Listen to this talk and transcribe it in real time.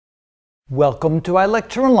Welcome to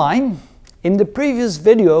iLecture Online. In the previous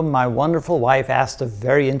video, my wonderful wife asked a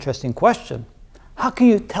very interesting question. How can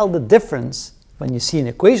you tell the difference when you see an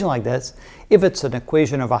equation like this, if it's an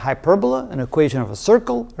equation of a hyperbola, an equation of a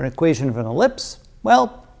circle, or an equation of an ellipse?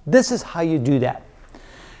 Well, this is how you do that.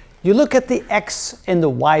 You look at the x and the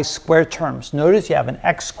y square terms. Notice you have an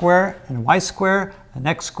x square and a y square, an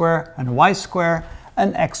x square and a y square,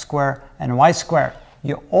 an x square and a y square.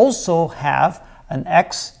 You also have an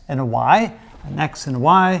x and a y, an x and a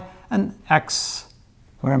y, an x,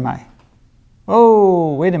 where am I?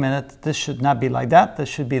 Oh, wait a minute, this should not be like that, this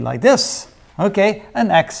should be like this. Okay,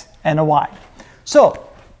 an x and a y. So,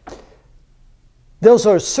 those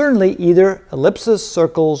are certainly either ellipses,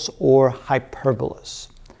 circles, or hyperbolas.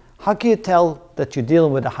 How can you tell that you're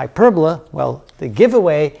dealing with a hyperbola? Well, the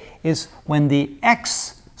giveaway is when the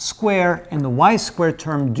x square and the y square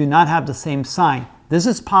term do not have the same sign. This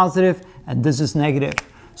is positive and this is negative.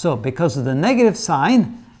 So because of the negative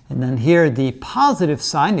sign, and then here the positive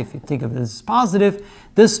sign, if you think of this as positive,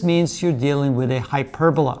 this means you're dealing with a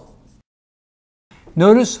hyperbola.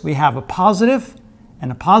 Notice we have a positive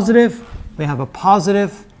and a positive, we have a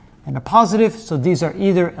positive and a positive, so these are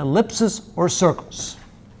either ellipses or circles.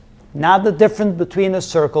 Now the difference between a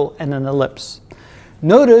circle and an ellipse.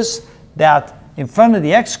 Notice that in front of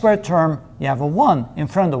the x squared term, you have a 1. In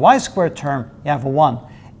front of the y squared term, you have a 1.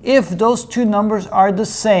 If those two numbers are the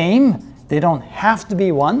same, they don't have to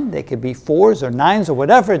be 1. They could be 4s or 9s or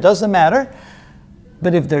whatever, it doesn't matter.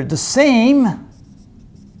 But if they're the same,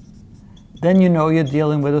 then you know you're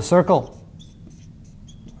dealing with a circle.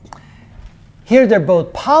 Here they're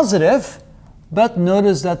both positive, but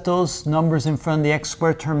notice that those numbers in front of the x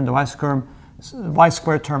squared term and the y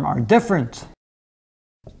squared term are different.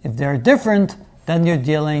 If they're different, then you're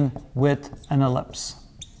dealing with an ellipse.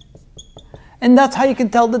 And that's how you can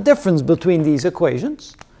tell the difference between these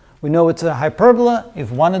equations. We know it's a hyperbola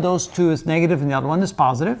if one of those two is negative and the other one is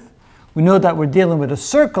positive. We know that we're dealing with a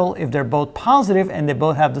circle if they're both positive and they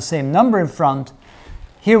both have the same number in front.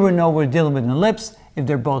 Here we know we're dealing with an ellipse if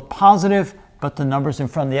they're both positive, but the numbers in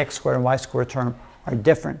front of the x squared and y squared term are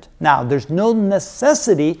different. Now, there's no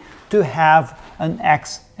necessity to have an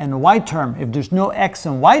x and a y term. If there's no x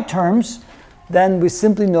and y terms, then we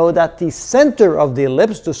simply know that the center of the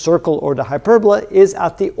ellipse, the circle or the hyperbola, is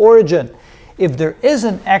at the origin. If there is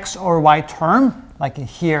an x or y term, like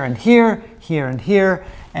here and here, here and here,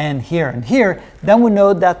 and here and here, then we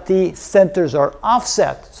know that the centers are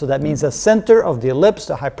offset. So that means the center of the ellipse,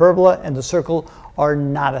 the hyperbola, and the circle are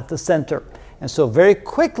not at the center. And so very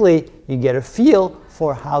quickly you get a feel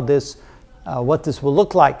for how this, what this will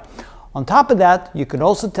look like. On top of that, you can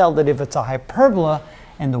also tell that if it's a hyperbola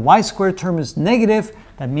and the y squared term is negative,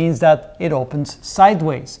 that means that it opens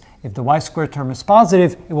sideways. If the y squared term is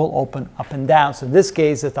positive, it will open up and down. So in this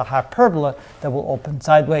case, it's a hyperbola that will open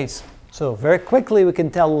sideways. So very quickly we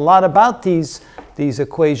can tell a lot about these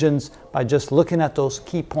equations by just looking at those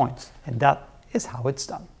key points. And that is how it's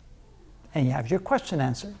done. And you have your question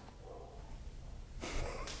answered.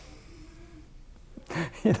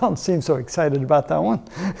 You don't seem so excited about that one.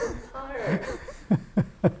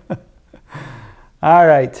 All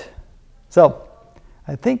right. So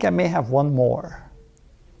I think I may have one more.